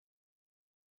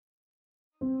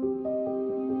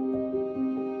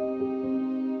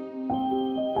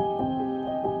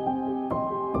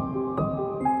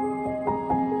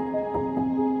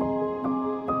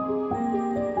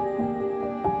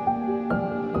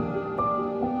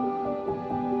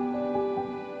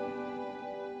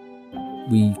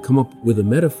we come up with a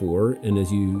metaphor, and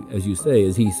as you say,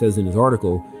 as he says in his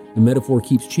article, the metaphor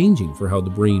keeps changing for how the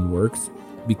brain works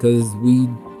because we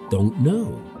don't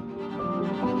know.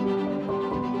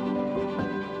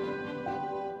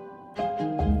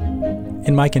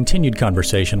 In my continued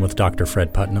conversation with Dr.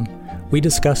 Fred Putnam, we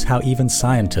discuss how even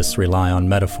scientists rely on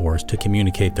metaphors to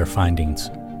communicate their findings.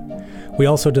 We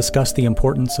also discuss the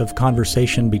importance of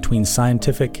conversation between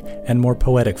scientific and more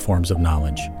poetic forms of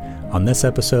knowledge on this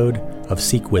episode of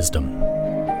Seek Wisdom.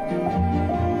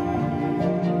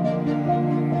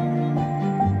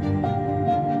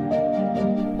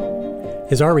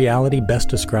 Is our reality best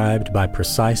described by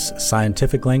precise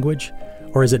scientific language,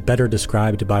 or is it better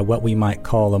described by what we might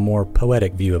call a more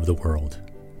poetic view of the world?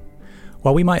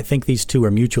 While we might think these two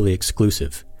are mutually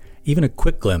exclusive, even a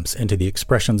quick glimpse into the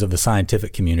expressions of the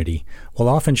scientific community will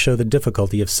often show the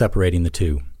difficulty of separating the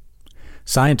two.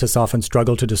 Scientists often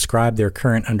struggle to describe their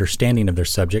current understanding of their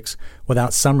subjects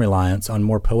without some reliance on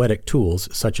more poetic tools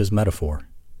such as metaphor.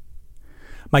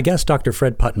 My guest, Dr.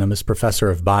 Fred Putnam, is professor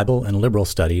of Bible and Liberal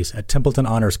Studies at Templeton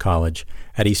Honors College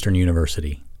at Eastern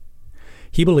University.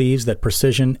 He believes that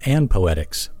precision and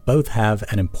poetics both have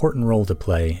an important role to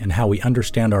play in how we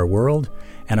understand our world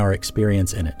and our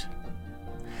experience in it.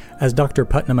 As Dr.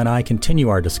 Putnam and I continue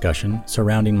our discussion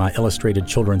surrounding my illustrated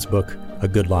children's book, A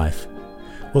Good Life,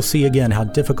 we'll see again how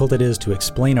difficult it is to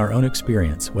explain our own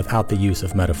experience without the use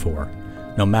of metaphor,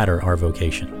 no matter our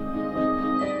vocation.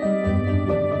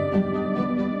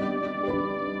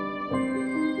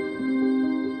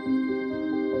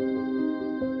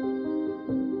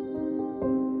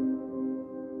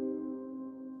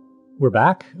 We're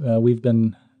back. We've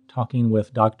been talking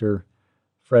with Dr.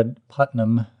 Fred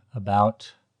Putnam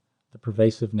about the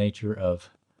pervasive nature of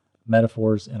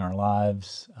metaphors in our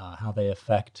lives, how they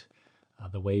affect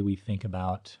the way we think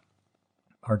about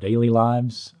our daily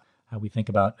lives, how we think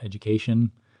about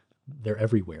education. They're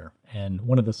everywhere. And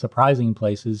one of the surprising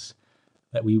places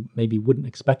that we maybe wouldn't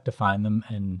expect to find them,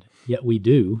 and yet we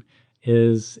do,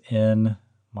 is in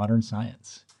modern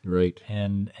science. Right.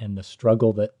 And the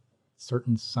struggle that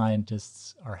certain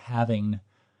scientists are having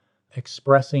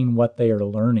expressing what they are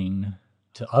learning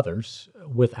to others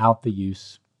without the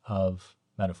use of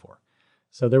metaphor.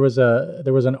 So there was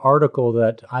an article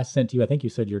that I sent to you. I think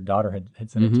you said your daughter had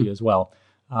sent it to you as well.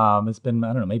 It's been,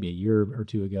 I don't know, maybe a year or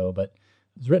two ago, but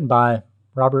it was written by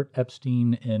Robert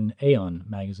Epstein in Aeon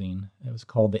magazine. It was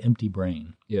called The Empty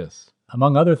Brain. Yes.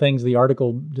 Among other things, the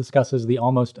article discusses the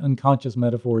almost unconscious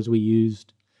metaphors we use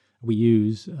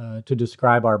to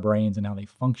describe our brains and how they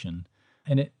function.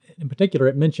 And in particular,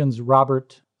 it mentions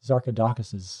Robert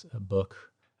Zarkadakis' book,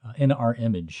 In Our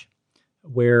Image,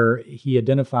 where he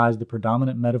identifies the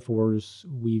predominant metaphors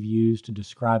we've used to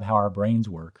describe how our brains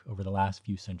work over the last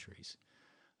few centuries.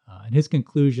 And his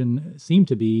conclusion seemed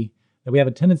to be that we have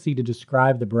a tendency to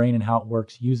describe the brain and how it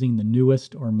works using the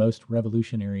newest or most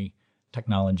revolutionary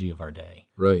technology of our day.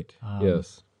 Right,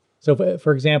 yes. So,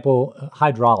 for example,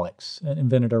 hydraulics,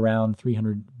 invented around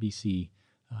 300 BC,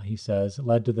 he says,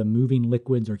 led to the moving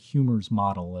liquids or humors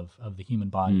model of the human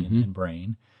body and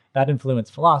brain. That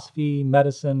influenced philosophy,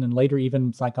 medicine, and later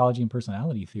even psychology and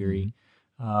personality theory,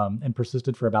 and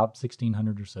persisted for about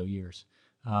 1,600 or so years.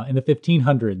 In the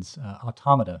 1500s,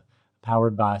 automata,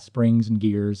 powered by springs and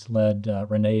gears, led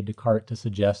René Descartes to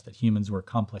suggest that humans were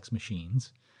complex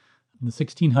machines. In the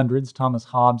 1600s, Thomas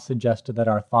Hobbes suggested that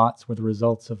our thoughts were the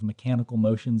results of mechanical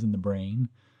motions in the brain.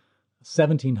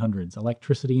 1700s,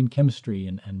 electricity and chemistry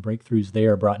and breakthroughs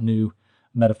there brought new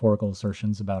metaphorical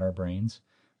assertions about our brains.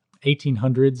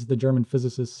 1800s, the German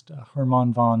physicist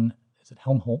Hermann von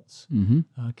Helmholtz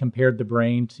compared the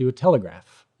brain to a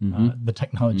telegraph, the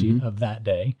technology of that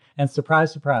day. And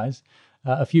surprise, surprise,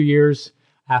 a few years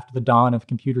after the dawn of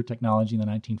computer technology in the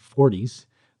 1940s,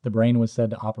 the brain was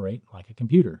said to operate like a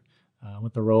computer,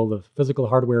 with the role of physical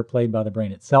hardware played by the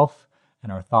brain itself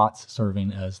and our thoughts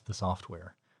serving as the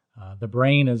software. The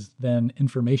brain as then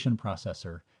information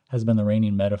processor has been the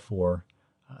reigning metaphor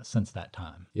since that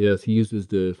time. Yes, he uses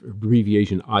the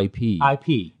abbreviation IP.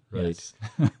 IP, right. Yes.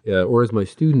 Yeah, or as my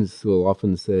students will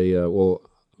often say, well,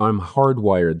 I'm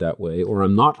hardwired that way, or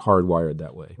I'm not hardwired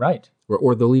that way. Right.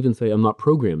 Or they'll even say, I'm not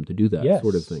programmed to do that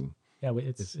sort of thing. Yeah,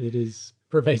 it is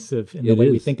pervasive in the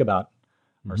way we think about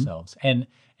ourselves. And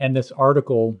this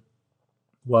article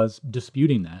was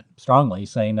disputing that strongly,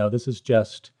 saying, no, this is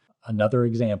just another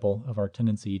example of our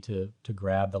tendency to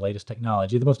grab the latest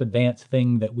technology, the most advanced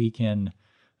thing that we can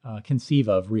conceive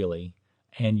of, really,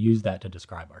 and use that to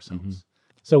describe ourselves.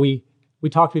 So we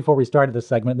talked before we started this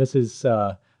segment. This is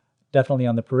definitely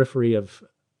on the periphery of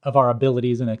our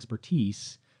abilities and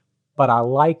expertise, but I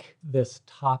like this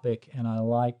topic, and I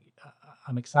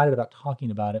I'm excited about talking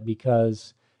about it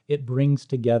because it brings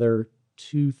together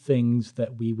two things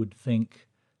that we would think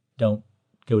don't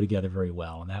go together very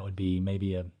well. And that would be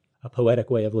maybe a poetic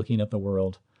way of looking at the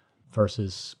world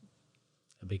versus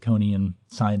a Baconian,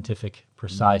 scientific,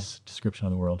 precise description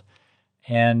of the world.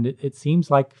 And it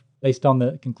seems like, based on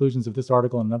the conclusions of this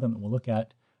article and another that we'll look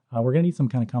at, we're going to need some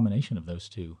kind of combination of those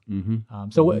two.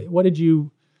 What did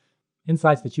you,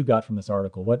 insights that you got from this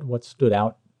article, what stood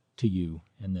out to you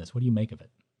in this? What do you make of it?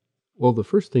 Well, the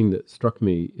first thing that struck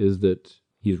me is that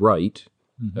he's right.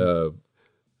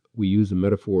 We use a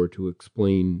metaphor to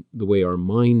explain the way our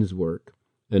minds work.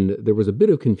 And there was a bit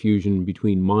of confusion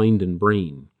between mind and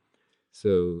brain.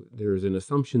 So there's an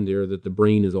assumption there that the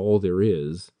brain is all there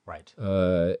is. Right.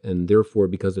 And therefore,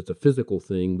 because it's a physical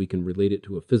thing, we can relate it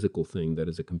to a physical thing that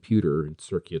is a computer and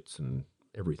circuits and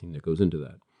everything that goes into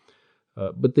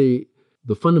that. But the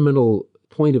fundamental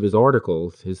point of his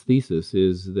article, his thesis,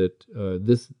 is that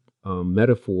this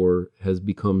metaphor has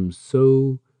become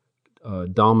so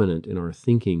dominant in our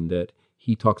thinking that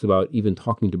he talks about even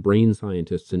talking to brain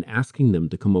scientists and asking them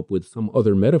to come up with some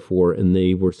other metaphor, and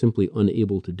they were simply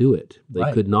unable to do it.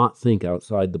 They could not think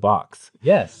outside the box.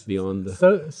 Yes. Beyond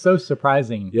the... So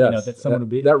surprising, Yes, that someone would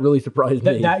be... That really surprised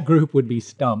me. That group would be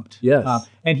stumped. Yes.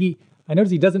 And I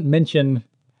noticed he doesn't mention...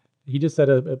 He just said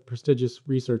a prestigious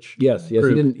research Yes.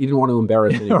 group. He didn't want to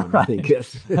embarrass anyone, I think.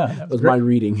 Yes. That was my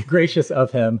reading. Gracious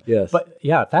of him. Yes. But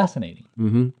yeah, fascinating.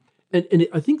 Mm-hmm. And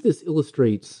I think this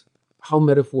illustrates how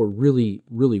metaphor really,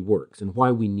 really works and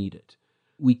why we need it.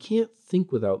 We can't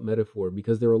think without metaphor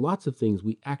because there are lots of things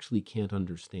we actually can't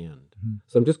understand.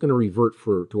 So I'm just going to revert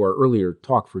to our earlier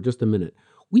talk for just a minute.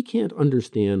 We can't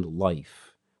understand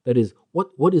life. That is,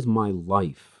 what is my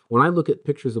life? When I look at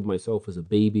pictures of myself as a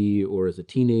baby or as a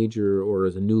teenager or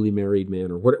as a newly married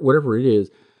man or whatever it is,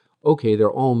 okay,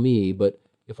 they're all me, but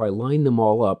if I line them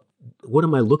all up, what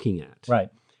am I looking at? Right.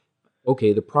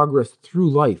 Okay, the progress through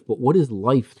life, but what is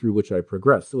life through which I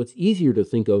progress? So it's easier to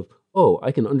think of,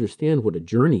 I can understand what a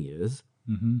journey is.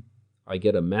 Mm-hmm. I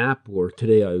get a map, or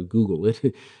today I Google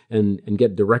it and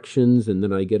get directions, and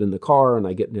then I get in the car and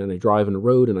I drive on a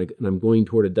road and I'm going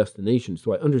toward a destination.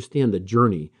 So I understand the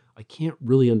journey. I can't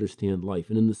really understand life.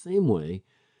 And in the same way,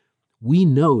 we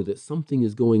know that something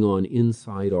is going on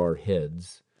inside our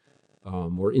heads,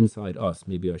 or inside us,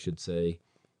 maybe I should say,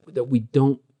 that we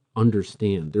don't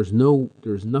understand. There's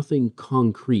nothing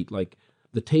concrete, like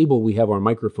the table we have our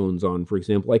microphones on, for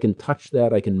example. I can touch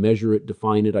that, I can measure it,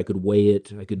 define it, I could weigh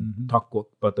it, I could talk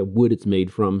about the wood it's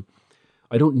made from.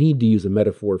 I don't need to use a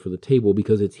metaphor for the table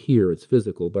because it's here, it's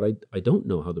physical, but I don't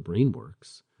know how the brain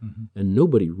works. And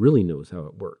nobody really knows how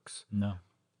it works. No.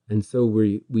 And so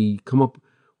we come up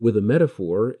with a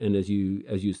metaphor, and as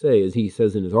you say, as he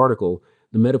says in his article,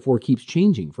 the metaphor keeps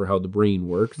changing for how the brain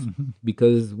works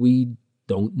because we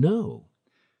don't know.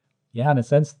 Yeah, in a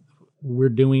sense, we're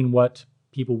doing what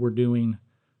people were doing,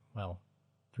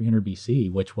 300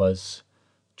 BC, which was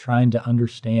trying to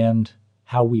understand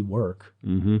how we work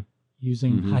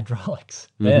using hydraulics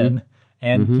then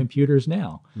and computers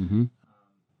now.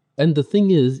 And the thing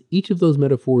is, each of those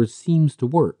metaphors seems to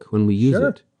work when we use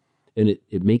it. And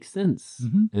it makes sense.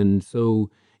 And so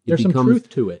there's some truth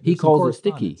to it. He calls it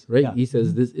sticky, right? Yeah. He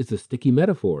says it's a sticky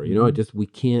metaphor. We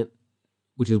can't,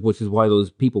 which is why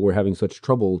those people were having such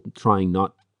trouble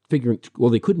they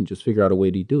couldn't just figure out a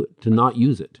way to do it, to not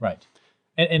use it. Right.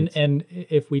 And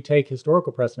if we take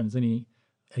historical precedent as any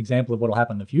example of what will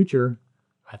happen in the future,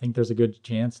 I think there's a good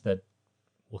chance that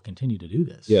we'll continue to do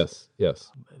this. Yes.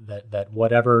 That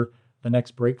whatever the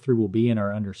next breakthrough will be in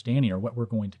our understanding, or what we're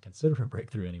going to consider a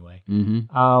breakthrough anyway,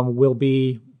 will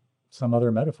be some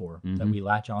other metaphor that we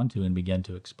latch onto and begin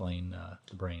to explain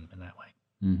the brain in that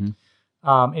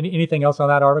way. Anything else on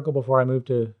that article before I move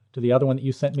to the other one that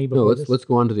you sent me before? No, let's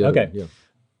go on to the other one. Yeah.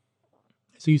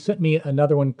 So you sent me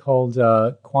another one called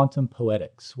Quantum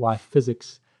Poetics, Why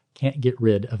Physics Can't Get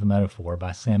Rid of a Metaphor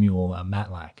by Samuel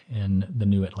Matlack in The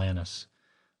New Atlantis.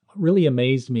 What really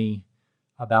amazed me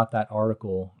about that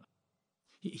article,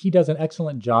 he does an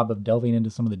excellent job of delving into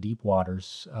some of the deep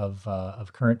waters of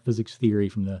current physics theory,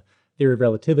 from the theory of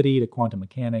relativity to quantum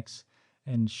mechanics,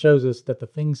 and shows us that the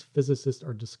things physicists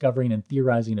are discovering and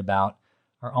theorizing about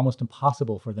are almost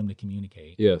impossible for them to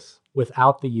communicate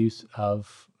without the use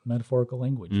of metaphorical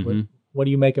language. What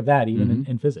do you make of that, even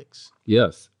in physics?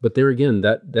 Yes, but there again,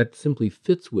 that simply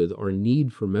fits with our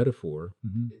need for metaphor.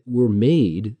 We're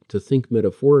made to think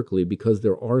metaphorically because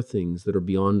there are things that are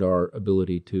beyond our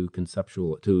ability to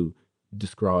to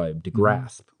describe, to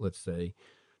grasp, let's say,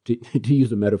 to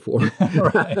use a metaphor.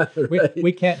 Right.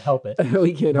 We can't help it.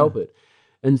 We can't help it.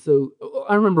 And so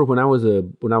I remember when I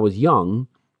was young,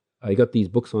 I got these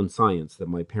books on science that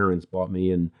my parents bought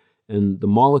me, and the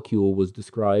molecule was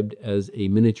described as a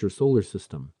miniature solar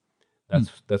system.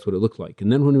 That's what it looked like.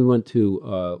 And then when we went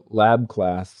to lab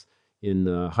class in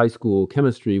high school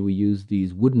chemistry, we used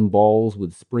these wooden balls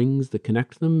with springs to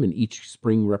connect them, and each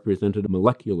spring represented a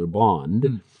molecular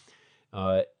bond.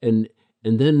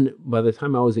 And then by the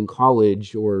time I was in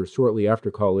college or shortly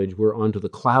after college, we're onto the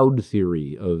cloud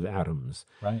theory of atoms.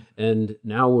 Right. And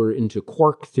now we're into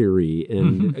quark theory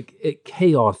and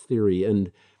chaos theory.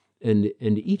 And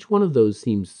each one of those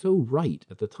seems so right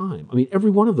at the time. I mean,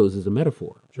 every one of those is a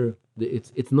metaphor. True.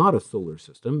 It's not a solar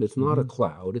system. It's not a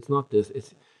cloud. It's not this.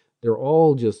 They're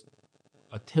all just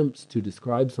attempts to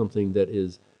describe something that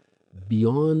is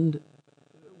beyond.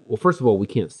 Well, first of all, we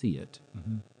can't see it.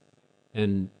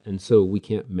 And so we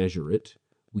can't measure it.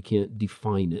 We can't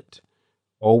define it.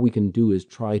 All we can do is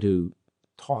try to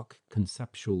talk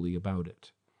conceptually about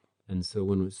it. And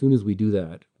so as soon as we do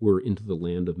that, we're into the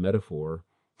land of metaphor,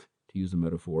 to use a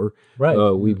metaphor. Right.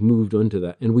 We've moved on to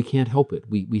that. And we can't help it.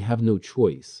 We have no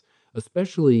choice,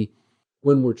 especially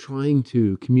when we're trying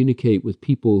to communicate with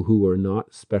people who are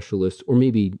not specialists or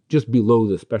maybe just below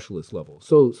the specialist level.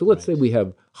 So let's say we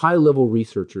have high-level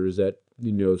researchers at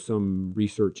some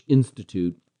research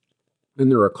institute,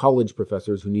 and there are college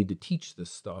professors who need to teach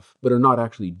this stuff, but are not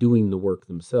actually doing the work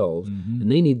themselves,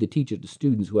 and they need to teach it to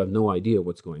students who have no idea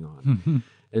what's going on.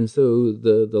 And so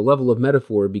the level of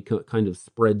metaphor kind of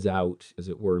spreads out, as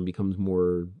it were, and becomes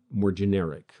more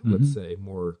generic, let's say,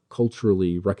 more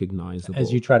culturally recognizable.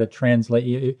 As you try to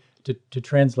translate to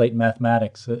translate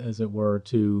mathematics, as it were,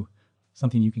 to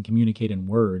something you can communicate in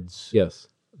words. Yes,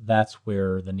 that's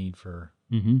where the need for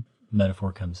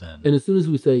metaphor comes in. And as soon as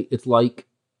we say it's like,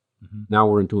 now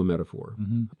we're into a metaphor.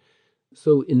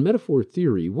 So in metaphor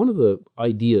theory, one of the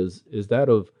ideas is that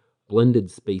of blended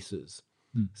spaces.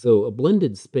 So a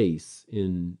blended space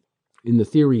in the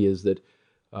theory is that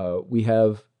we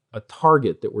have a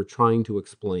target that we're trying to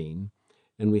explain,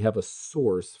 and we have a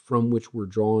source from which we're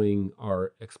drawing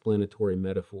our explanatory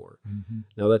metaphor.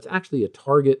 Now that's actually a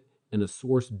target and a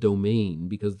source domain,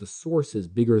 because the source is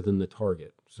bigger than the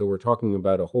target. So we're talking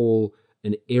about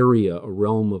an area, a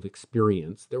realm of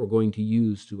experience that we're going to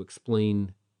use to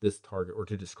explain this target or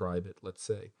to describe it, let's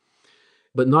say.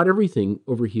 But not everything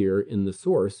over here in the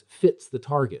source fits the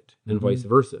target, and vice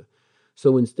versa.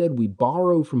 So instead, we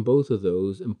borrow from both of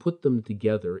those and put them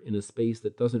together in a space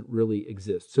that doesn't really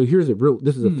exist. So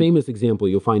this is a famous example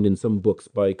you'll find in some books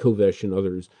by Kovesh and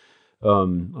others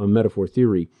on metaphor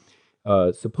theory.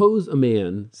 Suppose a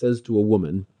man says to a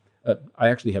woman, I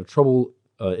actually have trouble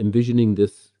envisioning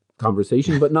this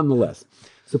conversation, but nonetheless,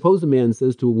 suppose a man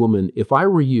says to a woman, if I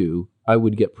were you, I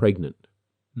would get pregnant.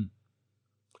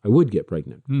 I would get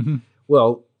pregnant.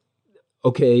 Well,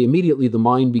 okay, immediately the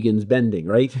mind begins bending,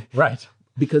 right? Right.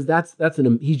 Because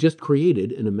he's just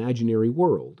created an imaginary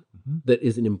world that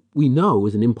we know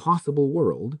is an impossible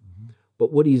world.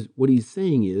 But what he's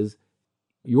saying is,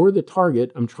 you're the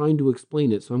target. I'm trying to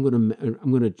explain it, so I'm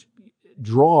going to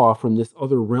draw from this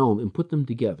other realm and put them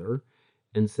together,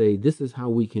 and say this is how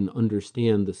we can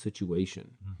understand the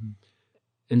situation.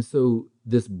 And so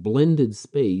this blended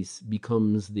space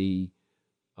becomes the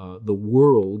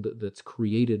world that's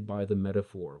created by the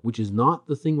metaphor, which is not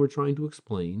the thing we're trying to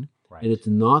explain, and it's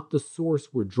not the source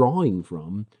we're drawing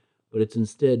from, but it's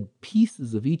instead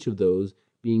pieces of each of those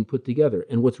being put together.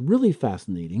 And what's really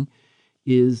fascinating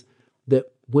is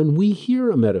that when we hear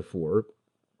a metaphor,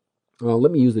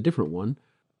 let me use a different one.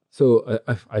 So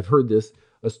I've heard this.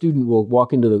 A student will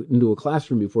walk into a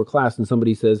classroom before class, and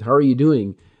somebody says, "How are you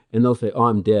doing?" And they'll say, "Oh,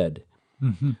 I'm dead."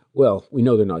 Well, we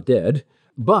know they're not dead,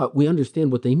 but we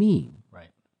understand what they mean.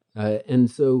 Right. And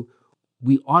so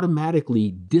we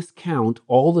automatically discount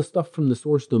all the stuff from the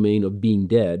source domain of being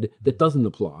dead that doesn't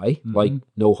apply, like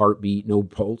no heartbeat, no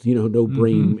pulse, no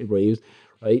brain waves,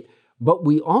 right? But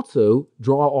we also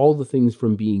draw all the things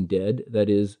from being dead. That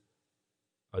is,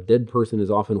 a dead person is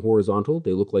often horizontal.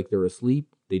 They look like they're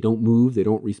asleep. They don't move. They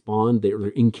don't respond. They're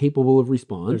incapable of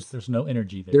response. There's no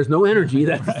energy there. There's no energy.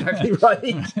 That's exactly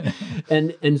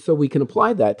right. And so we can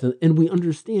apply that and we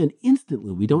understand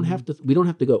instantly. We don't have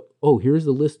to go, oh, here's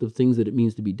the list of things that it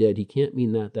means to be dead. He can't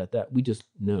mean that. We just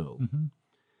know.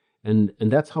 And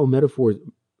that's how metaphors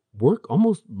work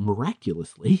almost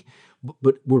miraculously,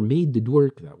 but we're made to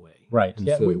work that way. Right. And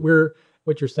yeah. so,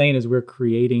 what you're saying is we're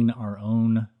creating our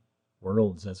own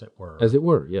worlds, as it were. As it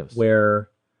were, yes. Where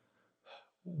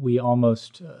we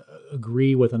almost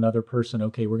agree with another person,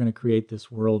 okay, we're going to create this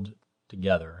world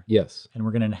together. Yes. And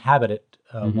we're going to inhabit it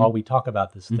while we talk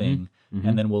about this thing,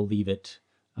 and then we'll leave it.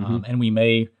 And we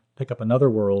may pick up another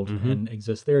world and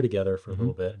exist there together for a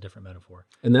little bit, a different metaphor.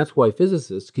 And that's why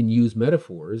physicists can use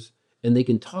metaphors and they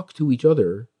can talk to each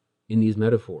other in these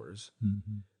metaphors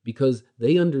because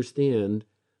they understand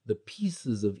the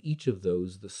pieces of each of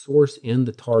those, the source and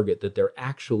the target that they're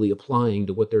actually applying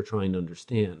to what they're trying to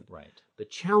understand. Right. The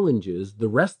challenge is the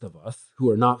rest of us who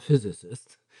are not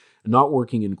physicists, not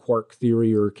working in quark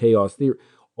theory or chaos theory,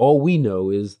 all we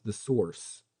know is the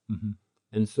source.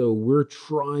 And so we're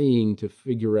trying to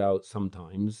figure out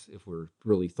sometimes, if we're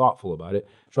really thoughtful about it,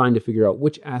 trying to figure out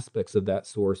which aspects of that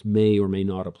source may or may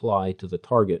not apply to the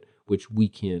target, which we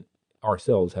can't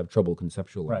ourselves have trouble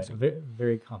conceptualizing. Right, a very,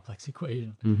 very complex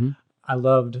equation. I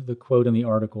loved the quote in the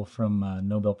article from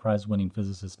Nobel Prize winning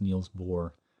physicist Niels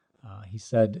Bohr. He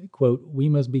said, quote, "We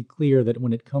must be clear that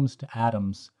when it comes to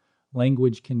atoms,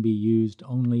 language can be used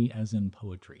only as in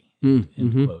poetry." End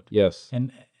quote. Yes.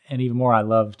 And even more, I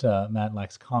loved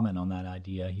Matlack's comment on that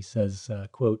idea. He says,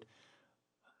 quote,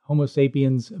 "Homo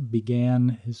sapiens began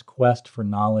his quest for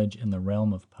knowledge in the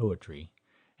realm of poetry,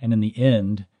 and in the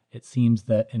end, it seems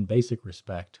that in basic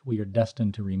respect, we are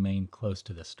destined to remain close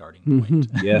to this starting point."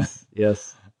 Yes,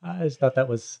 yes. I just thought that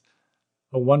was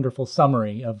a wonderful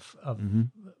summary of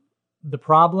the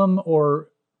problem, or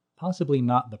possibly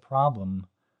not the problem,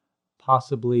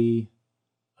 possibly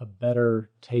a better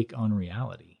take on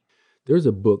reality. There's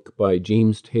a book by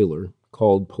James Taylor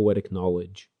called Poetic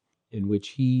Knowledge, in which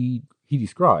he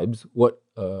describes what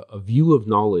a view of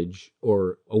knowledge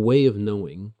or a way of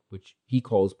knowing, which he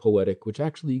calls poetic, which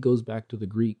actually goes back to the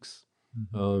Greeks,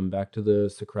 back to the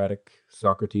Socratic,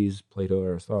 Socrates, Plato,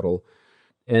 Aristotle,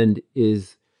 and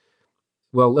is,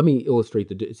 well, let me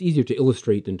illustrate. It's easier to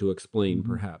illustrate than to explain,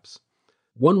 perhaps.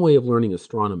 One way of learning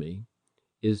astronomy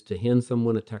is to hand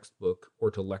someone a textbook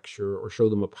or to lecture or show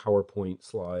them a PowerPoint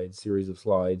series of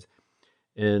slides,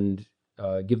 and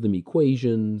give them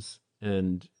equations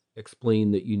and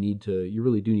explain that you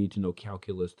really do need to know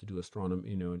calculus to do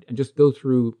astronomy, and just go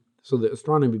through so that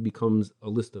astronomy becomes a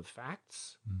list of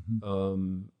facts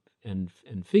and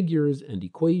figures and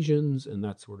equations and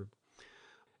that sort of.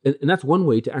 And that's one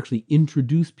way to actually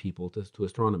introduce people to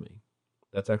astronomy.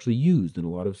 That's actually used in a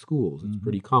lot of schools. It's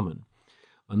pretty common.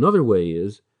 Another way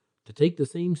is to take the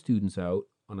same students out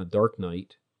on a dark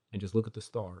night and just look at the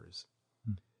stars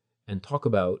and talk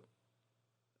about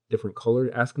different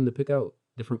colors, ask them to pick out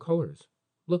different colors.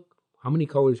 Look, how many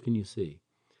colors can you see?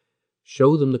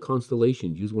 Show them the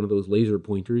constellations. Use one of those laser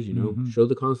pointers, show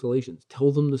the constellations.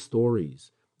 Tell them the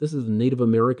stories. This is the Native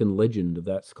American legend of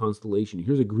that constellation.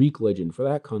 Here's a Greek legend for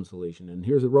that constellation, and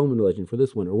here's a Roman legend for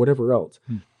this one, or whatever else.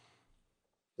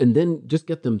 And then just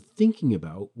get them thinking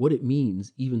about what it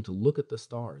means even to look at the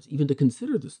stars, even to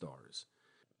consider the stars.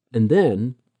 And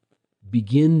then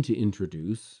begin to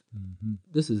introduce,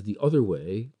 this is the other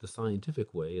way, the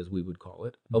scientific way, as we would call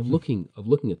it, of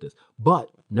looking at this.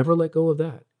 But never let go of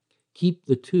that. Keep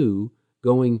the two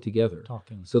going together.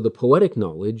 Talking. So the poetic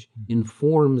knowledge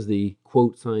informs the,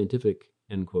 quote, scientific,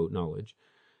 end quote, knowledge,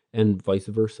 and vice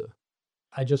versa.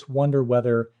 I just wonder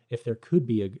whether if there could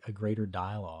be a greater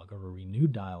dialogue or a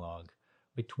renewed dialogue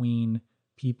between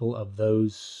people of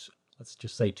those, let's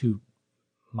just say, two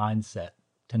mindset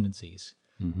tendencies,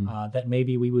 that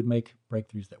maybe we would make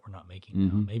breakthroughs that we're not making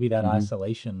now. Maybe that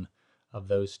isolation of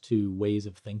those two ways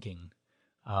of thinking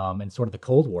and sort of the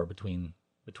Cold War between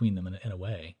them in a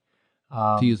way.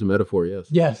 To use a metaphor, yes.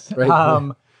 Yes.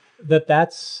 Right.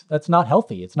 That's not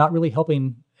healthy. It's not really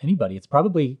helping anybody. It's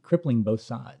probably crippling both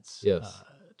sides. Yes.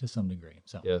 To some degree.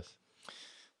 So. Yes.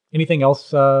 Anything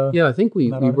else? Yeah, I think we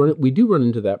do run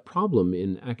into that problem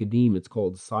in academia. It's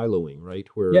called siloing, right?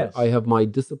 Where I have my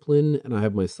discipline and I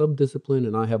have my sub-discipline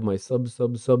and I have my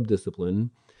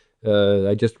sub-sub-sub-discipline.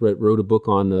 I just wrote a book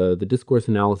on the discourse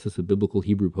analysis of biblical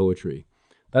Hebrew poetry.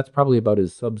 That's probably about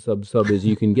as sub-sub-sub as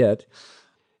you can get.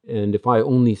 And if I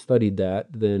only studied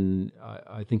that, then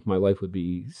I think my life would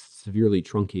be severely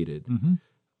truncated.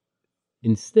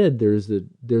 Instead, there's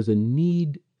a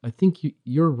need. I think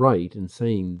you're right in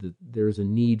saying that there's a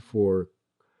need for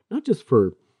not just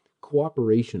for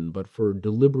cooperation, but for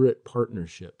deliberate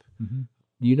partnership.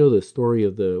 You know the story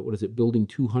of Building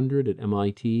 200 at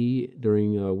MIT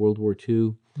during World War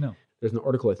II? No. There's an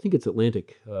article, I think it's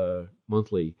Atlantic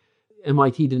Monthly.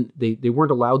 MIT they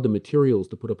weren't allowed the materials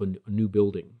to put up a new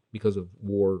building because of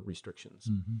war restrictions.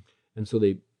 And so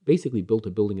they basically built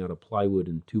a building out of plywood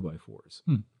and 2x4s.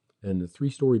 And a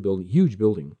 3-story building, huge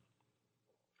building.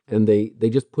 And they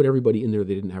just put everybody in there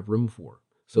they didn't have room for.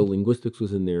 So linguistics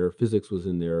was in there, physics was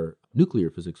in there, nuclear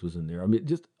physics was in there. I mean,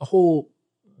 just a whole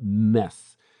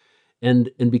mess.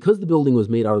 And because the building was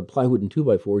made out of plywood and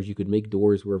 2x4s, you could make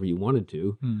doors wherever you wanted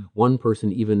to. One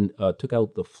person even took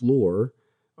out the floor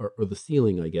or the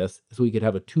ceiling, I guess, so he could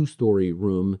have a 2-story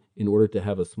room in order to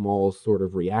have a small sort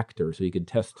of reactor so he could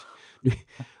test.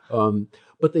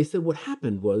 But they said what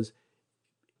happened was,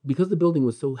 because the building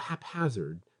was so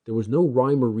haphazard, there was no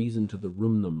rhyme or reason to the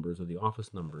room numbers or the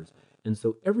office numbers. And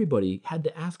so everybody had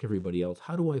to ask everybody else,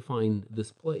 how do I find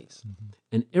this place? Mm-hmm.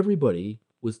 And everybody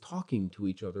was talking to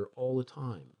each other all the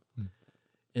time. Mm.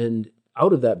 And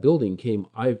out of that building came,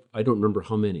 I don't remember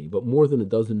how many, but more than a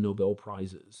dozen Nobel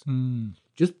Prizes. Mm.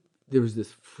 Just there was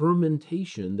this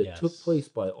fermentation that took place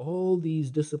by all these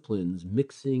disciplines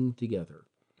mixing together.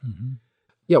 Mm-hmm.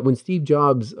 Yeah, when Steve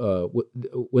Jobs,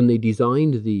 when they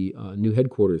designed the new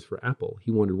headquarters for Apple,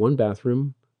 he wanted one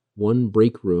bathroom, one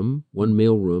break room, one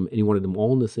mail room, and he wanted them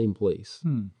all in the same place.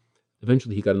 Hmm.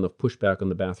 Eventually, he got enough pushback on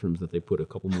the bathrooms that they put a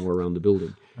couple more around the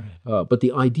building. Right. But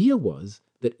the idea was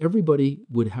that everybody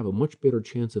would have a much better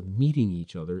chance of meeting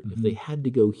each other if they had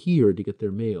to go here to get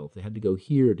their mail, if they had to go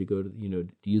here to go to,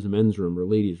 to use a men's room or a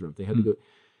ladies' room, if they had to go.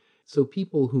 So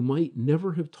people who might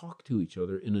never have talked to each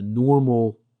other in a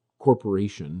normal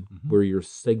corporation where you're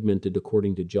segmented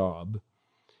according to job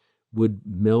would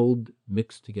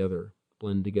mix together,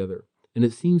 blend together. And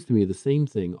it seems to me the same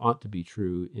thing ought to be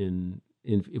true in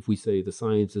if we say the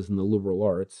sciences and the liberal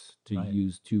arts, to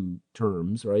use two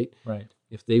terms, right? Right.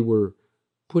 If they were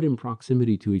put in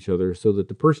proximity to each other so that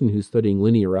the person who's studying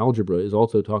linear algebra is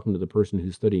also talking to the person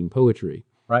who's studying poetry.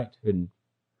 Right. And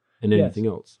anything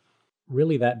else.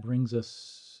 Really, that brings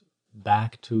us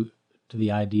back to the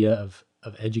idea of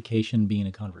education being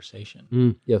a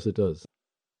conversation. Yes, it does.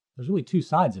 There's really two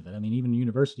sides of it. I mean, even in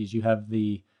universities, you have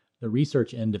the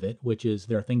research end of it, which is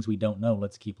there are things we don't know,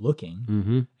 let's keep looking.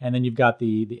 Mm-hmm. And then you've got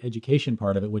the education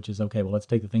part of it, which is, okay, well, let's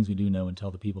take the things we do know and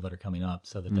tell the people that are coming up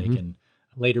so that they can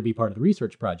later be part of the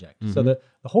research project. So the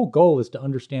whole goal is to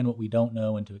understand what we don't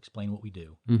know and to explain what we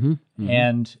do.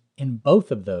 And in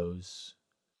both of those,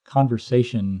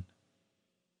 conversation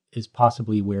is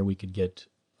possibly where we could get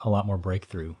a lot more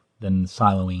breakthrough than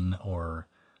siloing or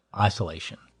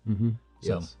isolation.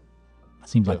 So it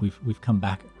seems like we've come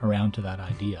back around to that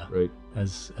idea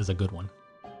as a good one.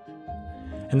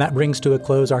 And that brings to a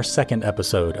close our second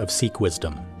episode of Seek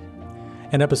Wisdom.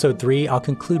 In episode 3, I'll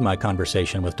conclude my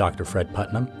conversation with Dr. Fred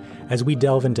Putnam as we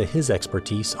delve into his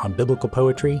expertise on biblical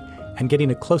poetry and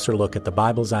getting a closer look at the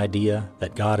Bible's idea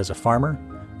that God is a farmer,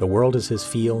 the world is his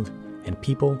field, and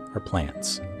people are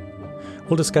plants.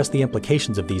 We'll discuss the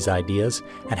implications of these ideas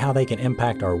and how they can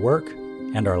impact our work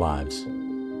and our lives.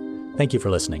 Thank you for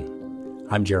listening.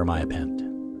 I'm Jeremiah Pent.